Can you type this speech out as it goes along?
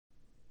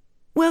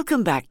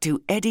Welcome back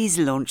to Eddie's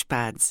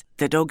Launchpads,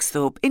 the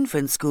Dogsthorpe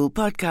Infant School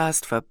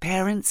podcast for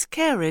parents,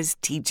 carers,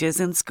 teachers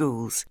and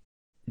schools.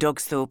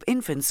 Dogsthorpe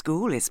Infant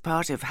School is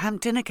part of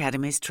Hampton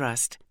Academies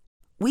Trust.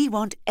 We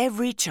want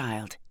every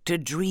child to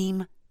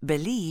dream,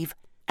 believe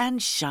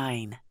and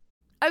shine.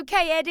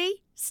 OK,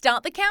 Eddie,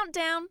 start the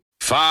countdown.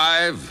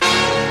 5,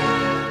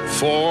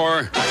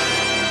 4,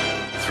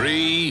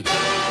 3,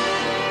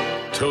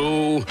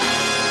 2,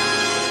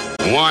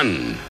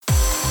 1.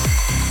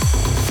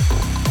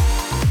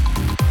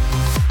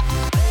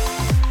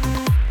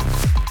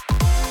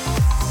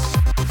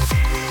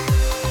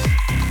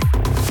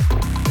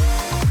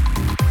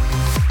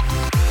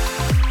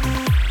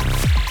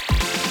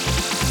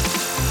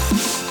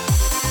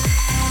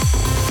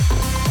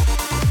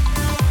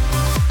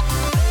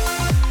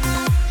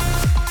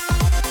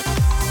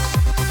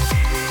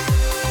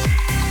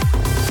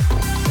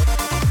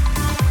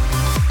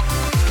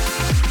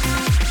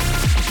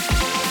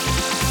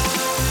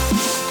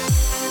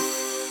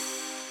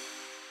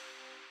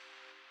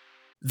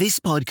 This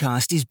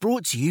podcast is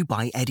brought to you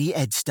by Eddie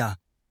Edster,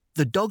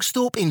 the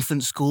Dogsthorpe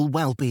Infant School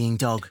Wellbeing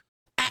Dog.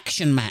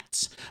 Action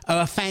mats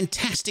are a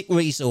fantastic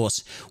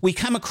resource. We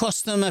come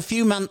across them a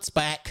few months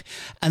back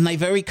and they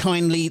very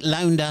kindly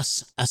loaned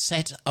us a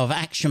set of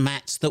action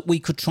mats that we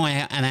could try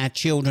out on our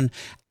children,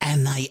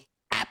 and they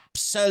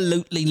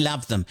absolutely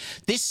love them.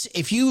 This,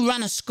 if you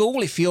run a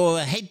school, if you're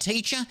a head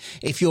teacher,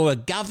 if you're a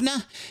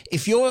governor,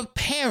 if you're a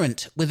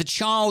parent with a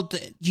child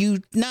that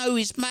you know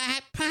is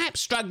perhaps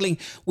struggling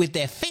with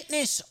their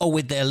fitness or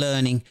with their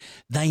learning,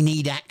 they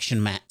need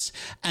action mats.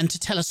 And to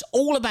tell us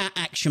all about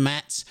action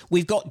mats,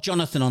 we've got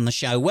Jonathan on the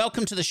show.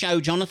 Welcome to the show,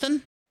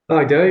 Jonathan.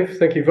 Hi, Dave.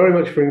 Thank you very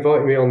much for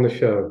inviting me on the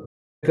show.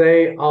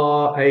 They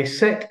are a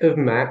set of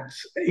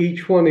mats.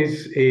 Each one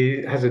has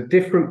a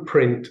different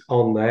print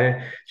on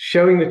there,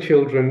 showing the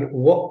children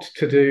what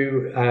to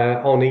do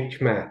on each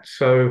mat.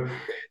 So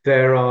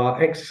there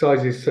are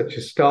exercises such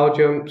as star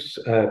jumps,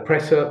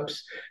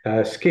 press-ups,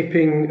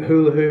 skipping,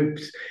 hula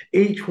hoops.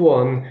 Each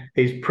one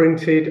is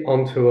printed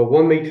onto a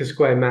 1 meter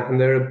square mat,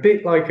 and they're a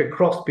bit like a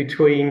cross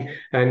between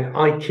an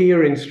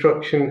IKEA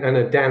instruction and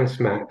a dance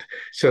mat.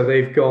 So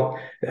they've got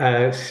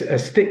a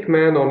stick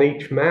man on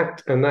each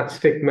mat, and that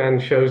stick man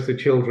shows the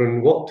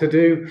children what to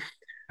do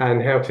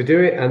and how to do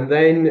it. And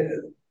then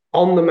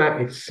on the mat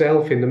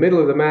itself, in the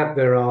middle of the mat,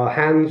 there are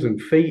hands and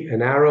feet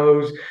and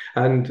arrows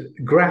and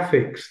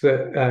graphics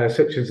that,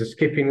 such as a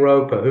skipping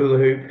rope, a hula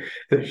hoop,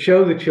 that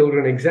show the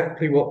children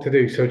exactly what to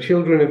do. So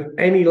children of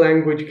any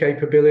language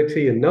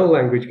capability and no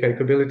language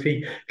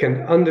capability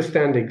can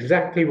understand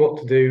exactly what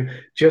to do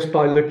just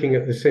by looking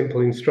at the simple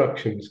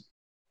instructions.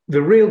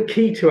 The real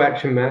key to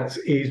action mats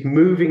is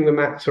moving the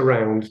mats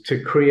around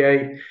to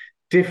create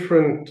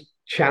different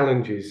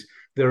challenges.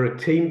 There are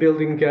team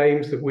building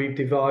games that we've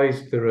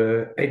devised. There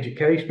are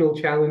educational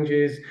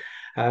challenges,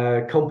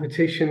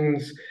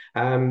 competitions,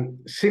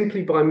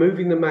 simply by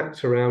moving the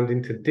mats around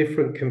into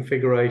different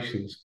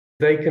configurations.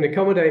 They can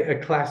accommodate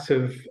a class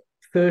of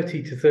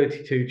 30 to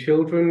 32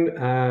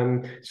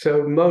 children.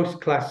 So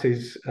most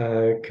classes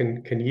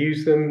can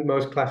use them,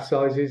 most class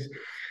sizes.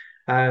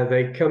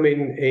 They come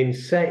in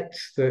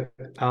sets that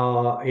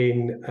are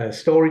in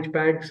storage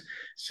bags,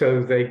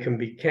 so they can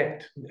be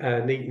kept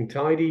neat and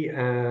tidy,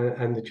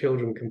 and the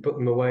children can put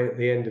them away at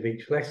the end of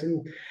each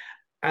lesson.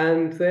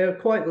 And they're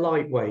quite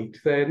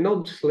lightweight. They're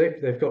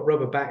non-slip. They've got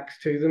rubber backs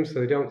to them, so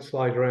they don't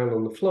slide around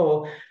on the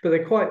floor, but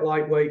they're quite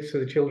lightweight, so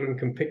the children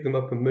can pick them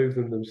up and move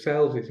them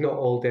themselves. It's not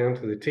all down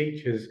to the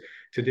teachers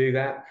to do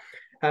that.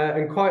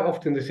 And quite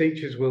often the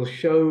teachers will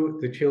show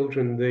the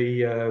children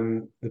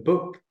the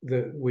book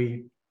that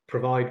we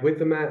provide with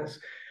the mats,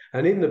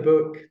 and in the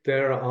book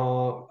there are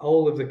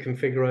all of the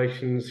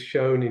configurations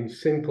shown in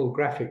simple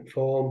graphic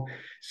form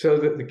so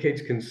that the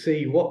kids can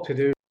see what to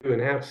do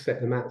and how to set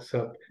the mats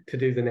up to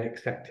do the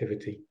next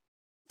activity.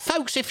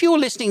 Folks, if you're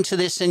listening to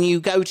this and you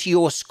go to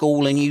your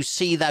school and you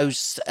see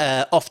those,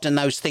 often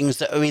those things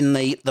that are in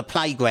the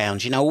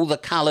playground, you know, all the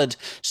coloured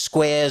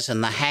squares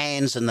and the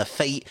hands and the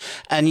feet,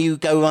 and you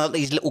go on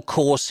these little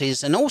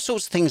courses and all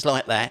sorts of things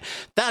like that,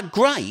 they're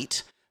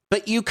great.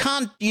 But you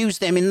can't use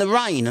them in the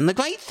rain. And the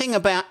great thing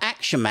about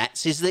action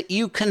mats is that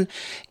you can,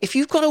 if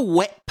you've got a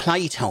wet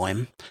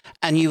playtime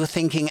and you were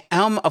thinking,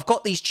 I've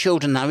got these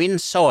children, they're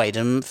inside,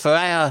 and for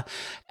our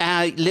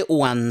little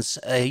ones,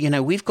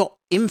 we've got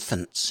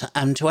infants,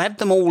 and to have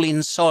them all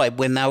inside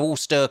when they're all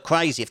stir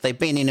crazy, if they've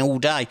been in all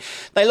day,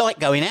 they like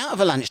going out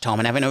of a lunchtime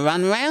and having a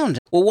run round.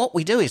 Well, what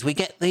we do is we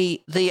get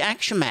the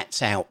action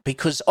mats out,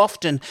 because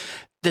often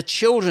the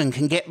children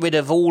can get rid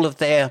of all of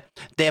their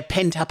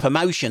pent-up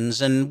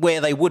emotions, and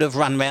where they would have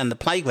run around the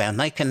playground,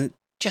 they can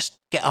just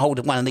get a hold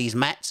of one of these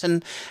mats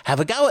and have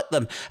a go at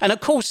them. And of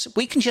course,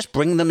 we can just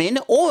bring them in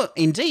or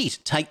indeed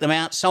take them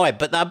outside,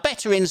 but they're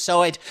better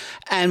inside,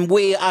 and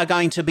we are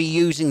going to be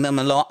using them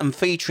a lot and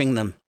featuring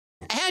them.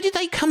 How did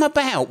they come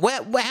about?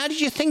 How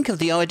did you think of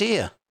the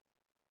idea?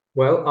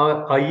 Well,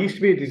 I used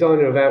to be a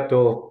designer of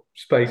outdoor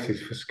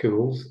spaces for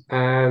schools,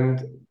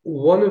 and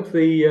one of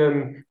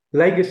the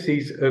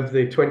legacies of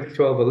the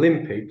 2012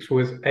 Olympics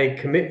was a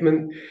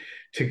commitment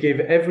to give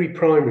every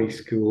primary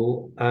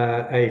school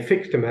a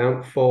fixed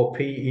amount for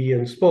PE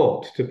and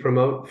sport to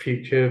promote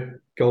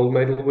future gold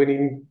medal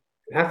winning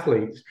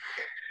athletes.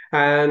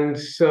 And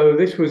so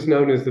this was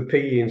known as the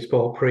PE and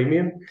Sport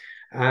Premium.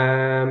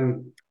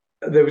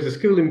 There was a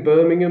school in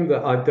Birmingham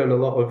that I'd done a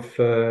lot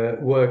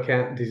of work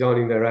at,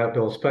 designing their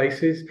outdoor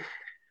spaces.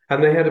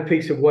 And they had a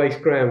piece of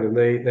waste ground, and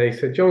they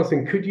said,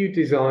 Jonathan, could you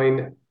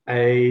design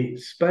a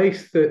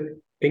space that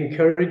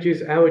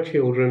encourages our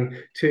children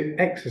to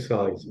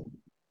exercise?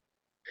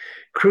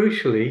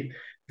 Crucially,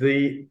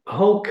 the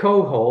whole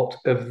cohort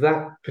of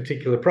that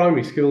particular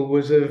primary school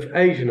was of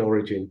Asian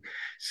origin.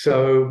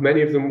 So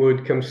many of them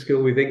would come to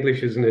school with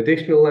English as an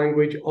additional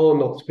language or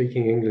not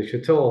speaking English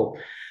at all.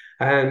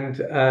 And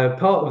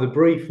part of the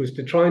brief was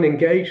to try and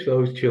engage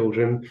those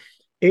children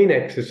in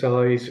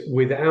exercise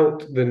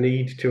without the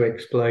need to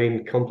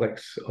explain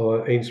complex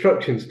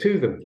instructions to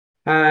them.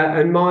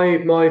 And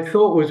my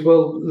thought was,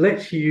 well,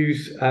 let's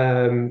use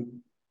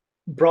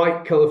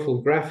bright,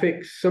 colourful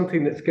graphics,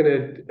 something that's going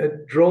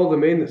to draw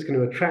them in, that's going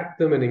to attract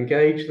them and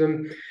engage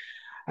them,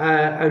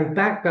 and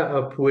back that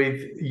up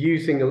with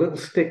using a little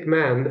stick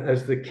man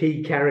as the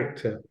key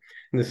character.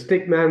 And the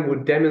stick man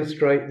would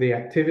demonstrate the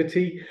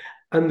activity,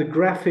 and the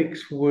graphics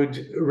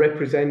would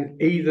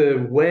represent either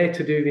where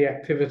to do the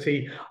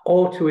activity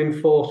or to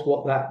enforce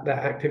what that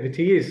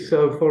activity is.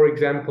 So, for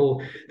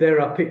example, there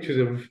are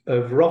pictures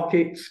of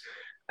rockets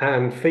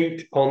and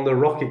feet on the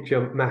rocket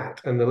jump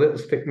mat, and the little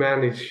stick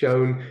man is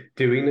shown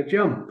doing the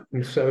jump.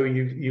 And so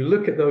you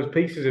look at those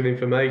pieces of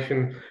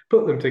information,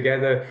 put them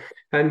together,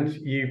 and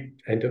you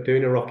end up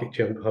doing a rocket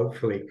jump,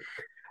 hopefully.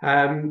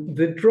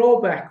 The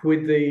drawback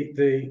with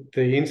the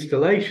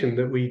installation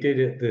that we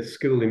did at the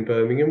school in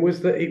Birmingham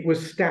was that it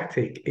was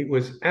static. It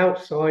was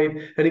outside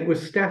and it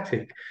was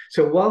static.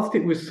 So whilst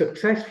it was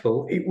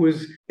successful, it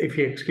was, if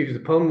you excuse the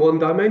pun,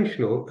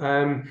 one-dimensional.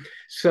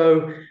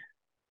 So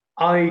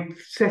I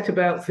set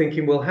about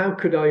thinking, well, how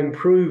could I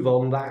improve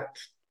on that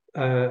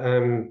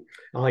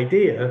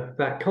idea,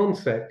 that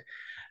concept?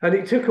 And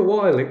it took a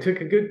while. It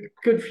took a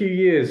good few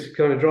years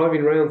kind of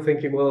driving around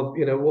thinking, well,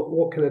 you know,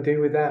 what can I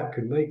do with that? I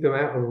could make them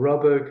out of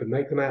rubber, could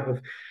make them out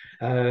of...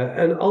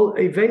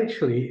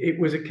 eventually, it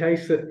was a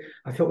case that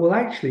I thought, well,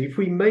 actually, if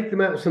we make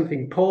them out of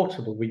something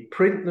portable, we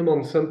print them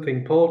on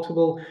something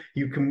portable,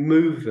 you can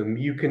move them,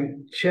 you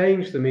can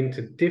change them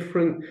into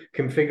different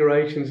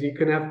configurations, you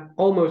can have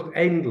almost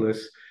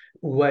endless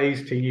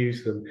ways to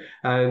use them.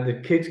 And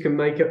the kids can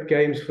make up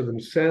games for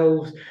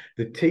themselves.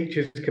 The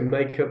teachers can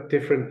make up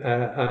different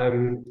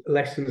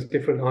lessons,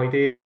 different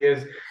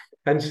ideas.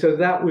 And so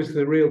that was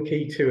the real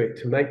key to it,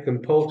 to make them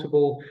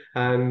portable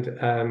and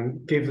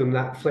give them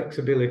that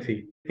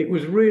flexibility. It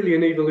was really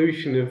an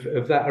evolution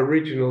of that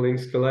original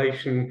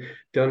installation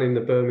done in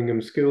the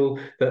Birmingham school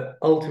that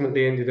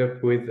ultimately ended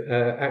up with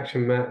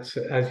Action Mats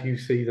as you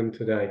see them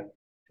today.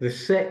 The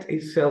set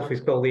itself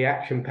is called the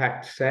Action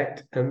Packed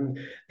set, and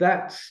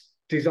that's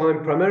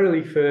designed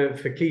primarily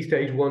for Key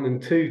Stage 1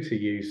 and 2 to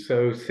use,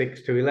 so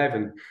 6 to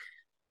 11.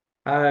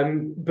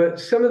 But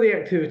some of the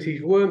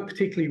activities weren't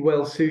particularly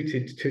well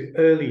suited to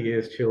early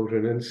years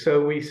children. And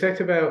so we set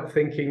about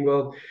thinking,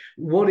 well,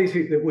 what is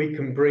it that we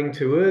can bring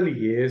to early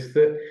years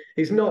that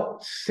is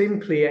not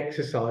simply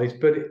exercise,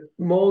 but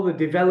more the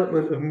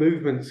development of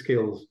movement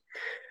skills?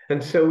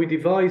 And so we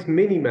devised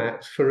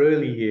mini-mats for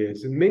early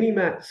years. And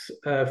mini-mats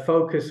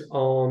focus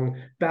on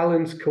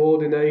balance,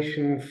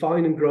 coordination,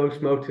 fine and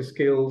gross motor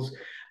skills.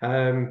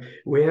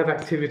 We have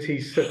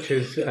activities such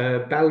as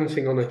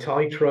balancing on a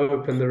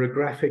tightrope, and there are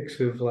graphics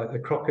of like the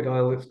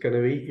crocodile that's going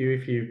to eat you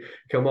if you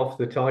come off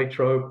the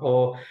tightrope,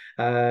 or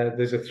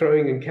there's a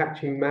throwing and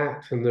catching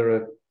mat, and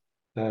there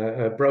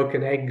are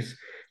broken eggs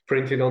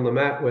printed on the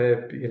mat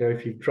where, you know,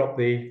 if you drop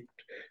the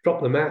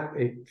mat,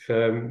 it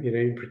you know,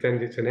 you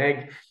pretend it's an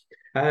egg.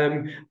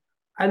 And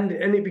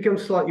it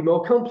becomes slightly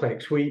more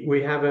complex.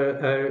 We have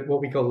a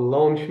what we call a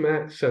launch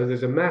mat. So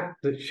there's a mat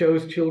that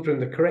shows children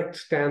the correct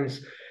stance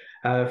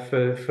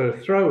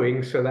for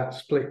throwing, so that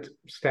split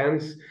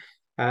stance.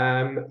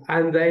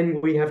 And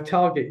then we have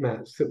target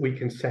mats that we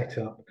can set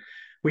up.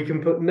 We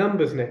can put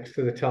numbers next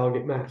to the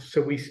target mats,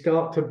 so we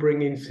start to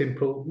bring in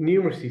simple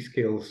numeracy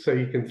skills. So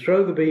you can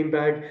throw the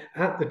beanbag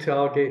at the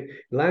target,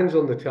 lands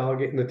on the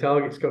target, and the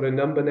target's got a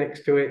number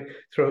next to it.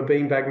 Throw a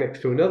beanbag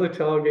next to another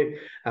target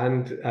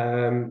and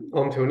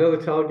onto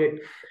another target,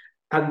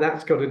 and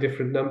that's got a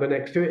different number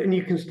next to it. And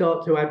you can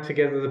start to add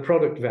together the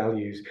product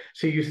values.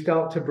 So you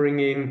start to bring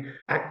in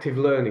active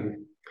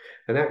learning.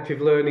 And active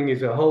learning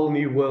is a whole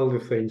new world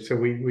of things. So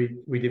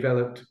we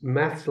developed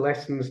maths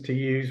lessons to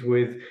use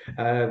with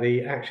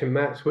the Action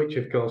Mats, which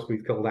of course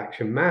we've called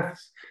Action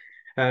Maths.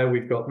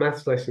 We've got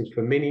maths lessons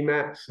for mini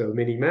mats, so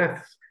mini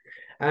maths.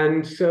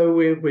 And so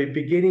we're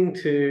beginning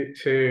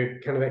to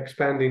kind of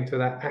expand into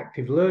that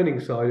active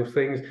learning side of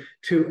things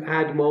to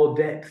add more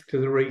depth to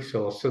the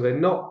resource. So they're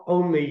not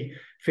only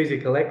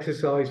physical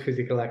exercise,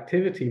 physical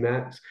activity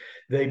mats,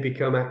 they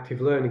become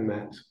active learning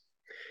mats.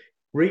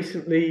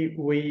 Recently,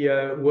 we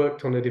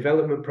worked on a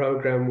development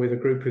program with a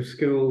group of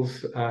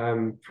schools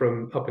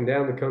from up and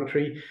down the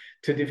country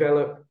to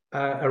develop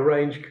a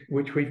range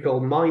which we call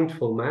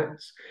mindful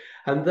mats,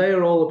 and they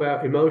are all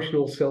about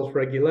emotional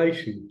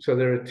self-regulation. So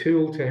they're a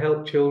tool to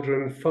help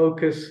children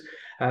focus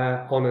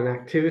on an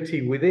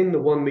activity within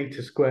the 1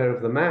 meter square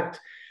of the mat,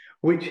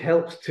 which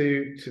helps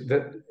to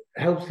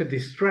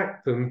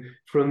distract them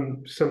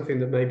from something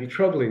that may be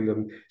troubling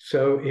them.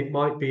 So it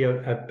might be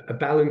a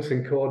balance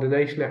and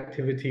coordination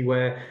activity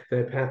where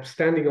they're perhaps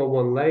standing on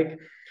one leg,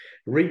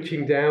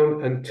 reaching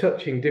down and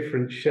touching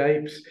different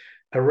shapes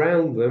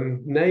around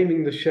them,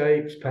 naming the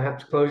shapes,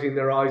 perhaps closing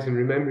their eyes and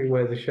remembering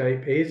where the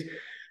shape is.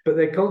 But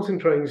they're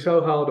concentrating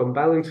so hard on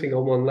balancing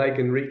on one leg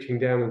and reaching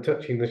down and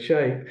touching the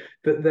shape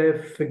that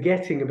they're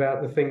forgetting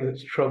about the thing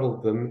that's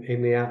troubled them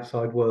in the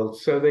outside world.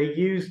 So they're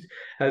used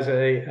as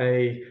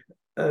a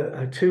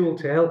tool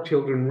to help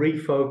children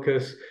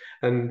refocus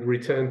and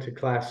return to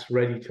class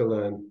ready to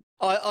learn.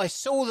 I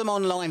saw them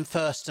online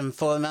first and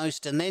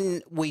foremost, and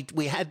then we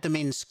had them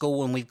in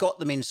school, and we've got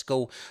them in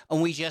school,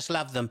 and we just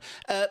love them.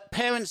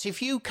 Parents,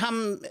 if you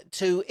come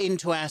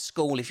into our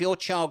school, if your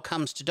child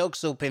comes to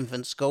Dogsthorpe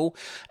Infant School,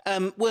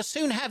 we'll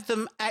soon have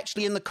them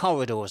actually in the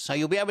corridors, so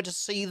you'll be able to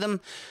see them.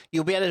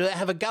 You'll be able to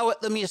have a go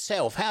at them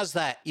yourself. How's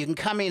that? You can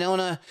come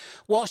in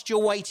whilst you're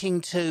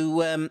waiting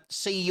to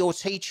see your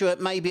teacher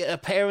at maybe a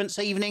parents'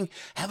 evening,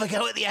 have a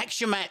go at the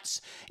action mats.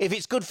 If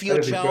it's good for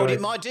your child,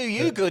 it might do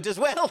you good as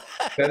well.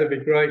 That'd be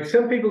great.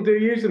 Some people do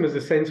use them as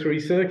a sensory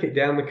circuit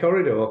down the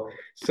corridor.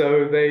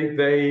 So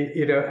they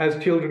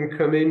as children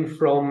come in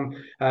from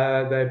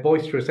their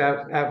boisterous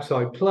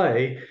outside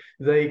play,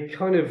 they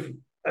kind of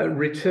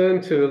return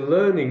to a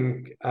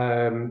learning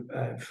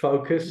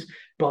focus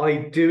by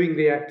doing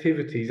the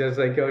activities as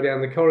they go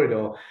down the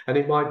corridor. And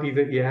it might be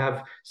that you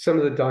have some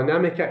of the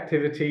dynamic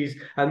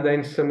activities and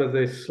then some of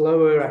the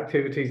slower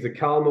activities, the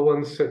calmer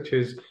ones, such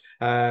as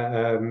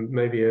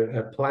maybe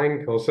a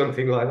plank or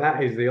something like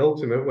that is the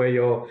ultimate, where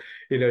you're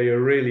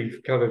really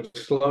kind of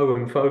slow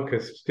and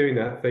focused doing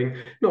that thing.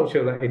 Not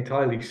sure that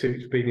entirely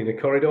suits being in a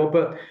corridor,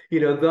 but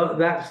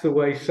that's the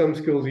way some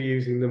schools are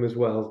using them as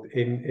well,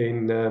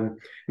 in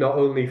not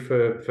only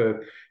for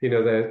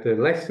their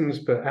lessons,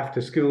 but after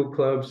school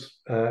clubs,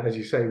 as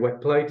you say, wet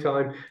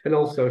playtime, and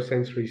also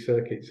sensory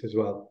circuits as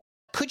well.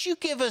 Could you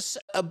give us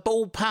a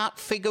ballpark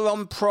figure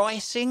on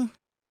pricing?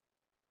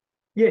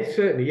 Yes,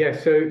 certainly.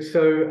 Yes. So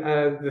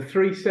the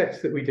three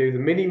sets that we do, the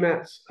mini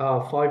mats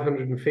are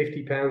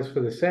 £550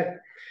 for the set.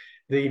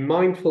 The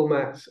mindful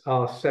mats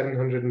are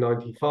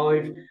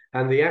 £795,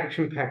 and the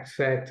action pack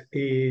set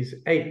is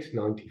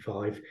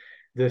 £895.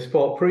 The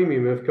sport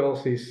premium, of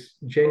course, is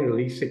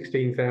generally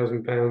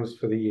 £16,000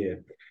 for the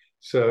year.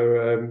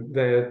 So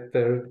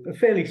they're a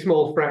fairly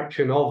small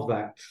fraction of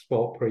that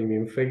sport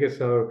premium figure.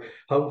 So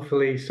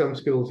hopefully some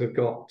schools have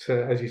got,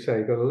 as you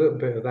say, got a little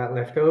bit of that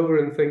left over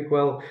and think,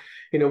 well,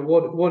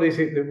 what is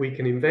it that we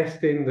can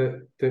invest in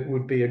that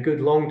would be a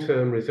good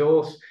long-term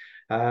resource?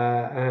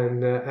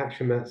 And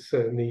action mats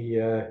certainly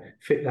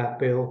fit that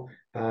bill.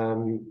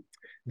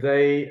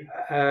 They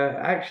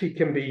actually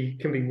can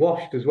be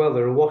washed as well.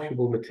 They're a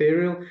washable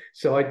material.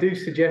 So I do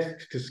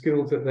suggest to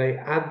schools that they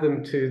add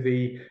them to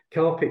the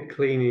carpet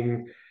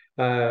cleaning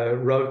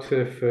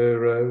rota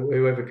for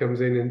whoever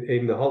comes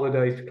in the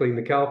holidays to clean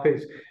the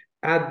carpets.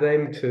 Add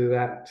them to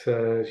that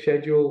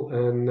schedule,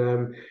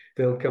 and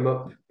they'll come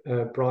up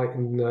bright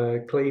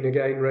and clean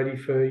again, ready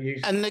for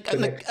use. And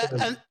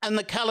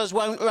the colours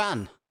won't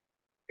run?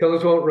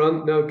 Colours won't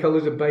run. No,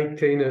 colours are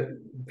baked in at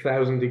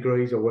 1,000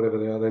 degrees or whatever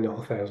they are. They're not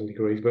 1,000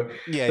 degrees, but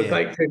they're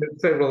baked in at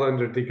several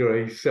hundred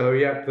degrees. So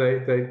yeah,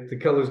 the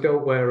colours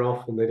don't wear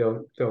off, and they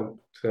don't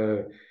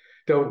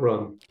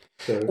run.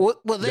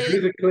 So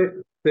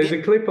there's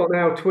a clip on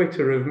our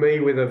Twitter of me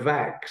with a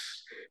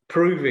Vax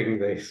proving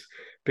this,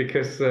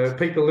 because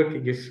people look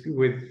at you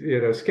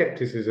with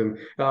skepticism.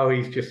 Oh,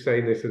 he's just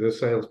saying this as a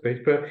sales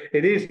pitch, but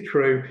it is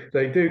true.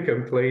 They do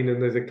come clean,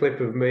 and there's a clip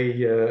of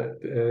me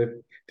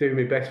doing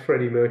my best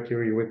Freddie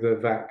Mercury with the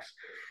Vax.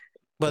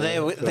 Well,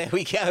 there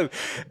we go.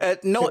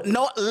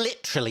 Not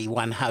literally,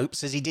 one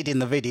hopes, as he did in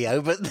the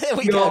video, but there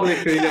we go. Not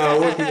literally,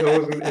 no. I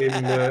wasn't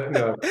in.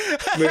 No,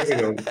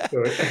 moving on.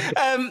 Sorry.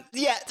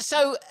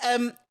 So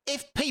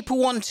if people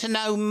want to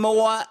know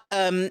more,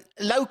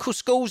 local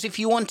schools, if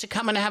you want to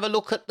come and have a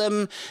look at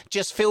them,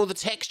 just feel the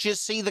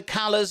textures, see the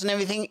colours and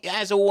everything,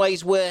 as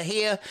always, we're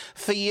here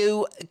for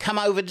you. Come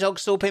over to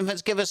Dogsthorpe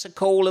Infants, give us a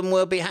call, and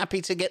we'll be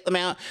happy to get them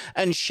out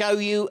and show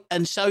you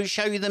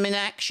them in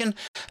action.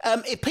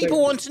 If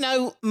people want to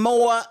know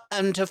more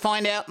and to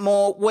find out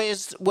more,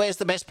 where's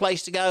the best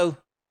place to go?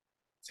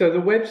 So the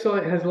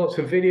website has lots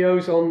of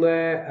videos on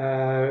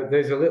there.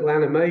 There's a little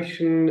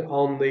animation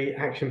on the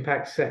Action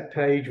Pack set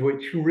page,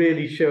 which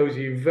really shows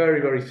you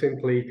very, very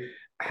simply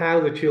how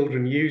the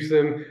children use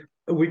them.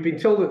 We've been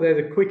told that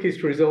they're the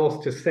quickest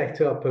resource to set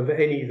up of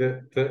any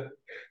that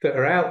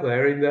are out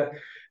there, in that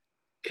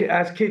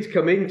as kids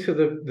come into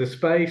the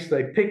space,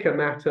 they pick a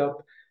mat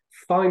up,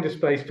 find a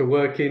space to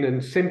work in,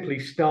 and simply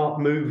start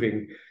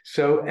moving.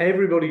 So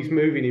everybody's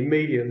moving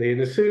immediately,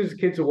 and as soon as the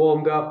kids are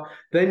warmed up,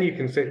 then you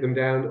can sit them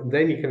down,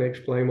 then you can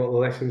explain what the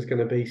lesson's going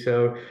to be.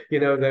 So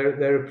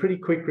they're a pretty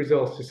quick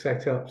resource to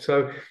set up.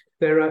 So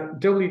they're at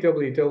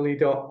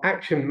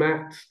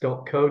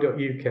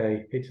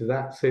www.actionmats.co.uk. It's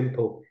that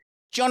simple.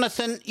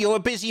 Jonathan, you're a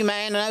busy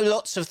man. I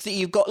know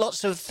you've got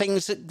lots of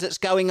things that's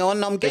going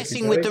on. I'm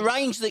guessing with the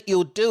range that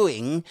you're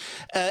doing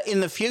in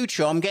the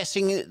future, I'm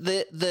guessing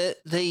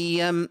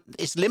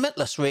it's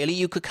limitless. Really,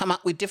 you could come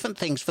up with different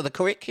things for the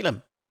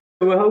curriculum.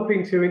 We're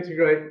hoping to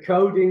integrate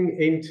coding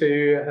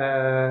into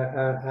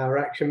our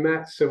action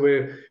mats,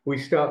 so we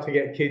start to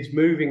get kids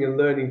moving and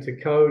learning to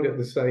code at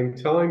the same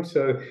time.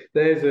 So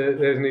there's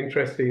an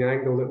interesting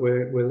angle that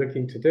we're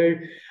looking to do.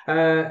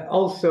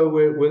 Also,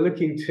 we're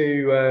looking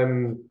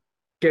to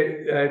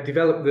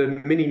develop the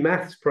mini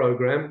maths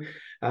program,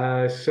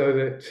 so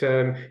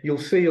that you'll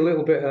see a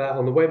little bit of that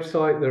on the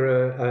website. There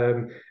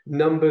are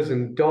numbers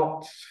and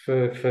dots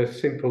for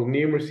simple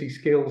numeracy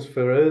skills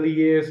for early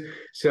years.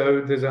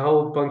 So there's a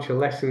whole bunch of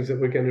lessons that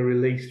we're going to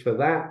release for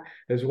that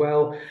as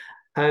well.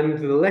 And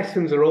the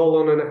lessons are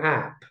all on an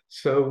app.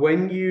 So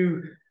when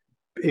you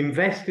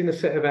invest in a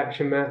set of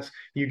action mats,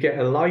 you get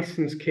a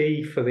license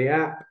key for the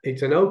app.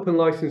 It's an open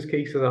license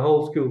key, so the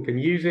whole school can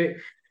use it.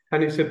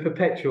 And it's a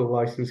perpetual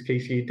license key,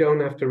 so you don't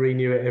have to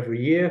renew it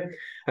every year.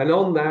 And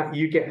on that,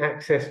 you get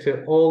access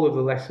to all of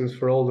the lessons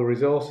for all the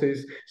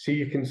resources, so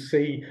you can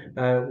see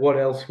what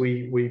else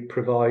we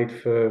provide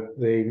for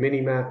the mini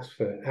mats,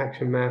 for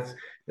action mats,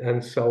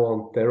 and so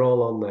on. They're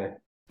all on there.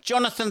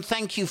 Jonathan,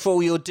 thank you for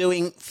all you're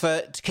doing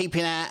for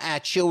keeping our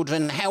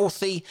children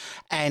healthy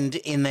and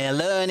in their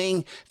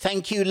learning.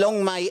 Thank you.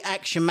 Long may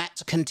Action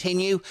Mats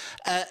continue.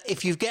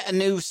 If you get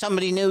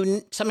something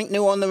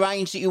new on the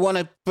range that you want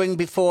to bring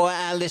before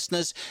our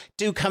listeners,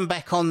 do come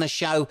back on the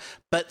show.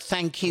 But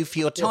thank you for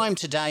your time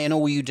today and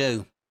all you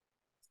do.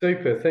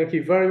 Super. Thank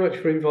you very much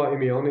for inviting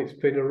me on. It's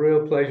been a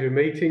real pleasure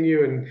meeting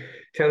you and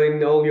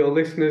telling all your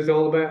listeners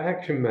all about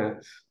Action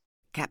Mats.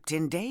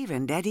 Captain Dave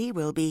and Eddie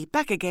will be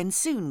back again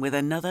soon with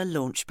another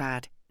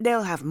Launchpad.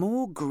 They'll have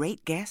more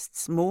great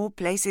guests, more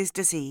places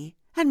to see,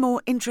 and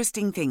more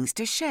interesting things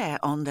to share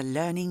on the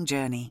learning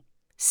journey.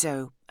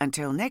 So,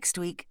 until next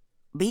week,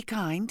 be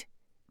kind,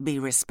 be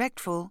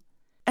respectful,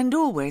 and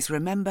always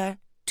remember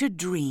to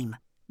dream,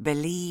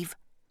 believe,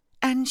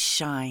 and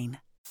shine.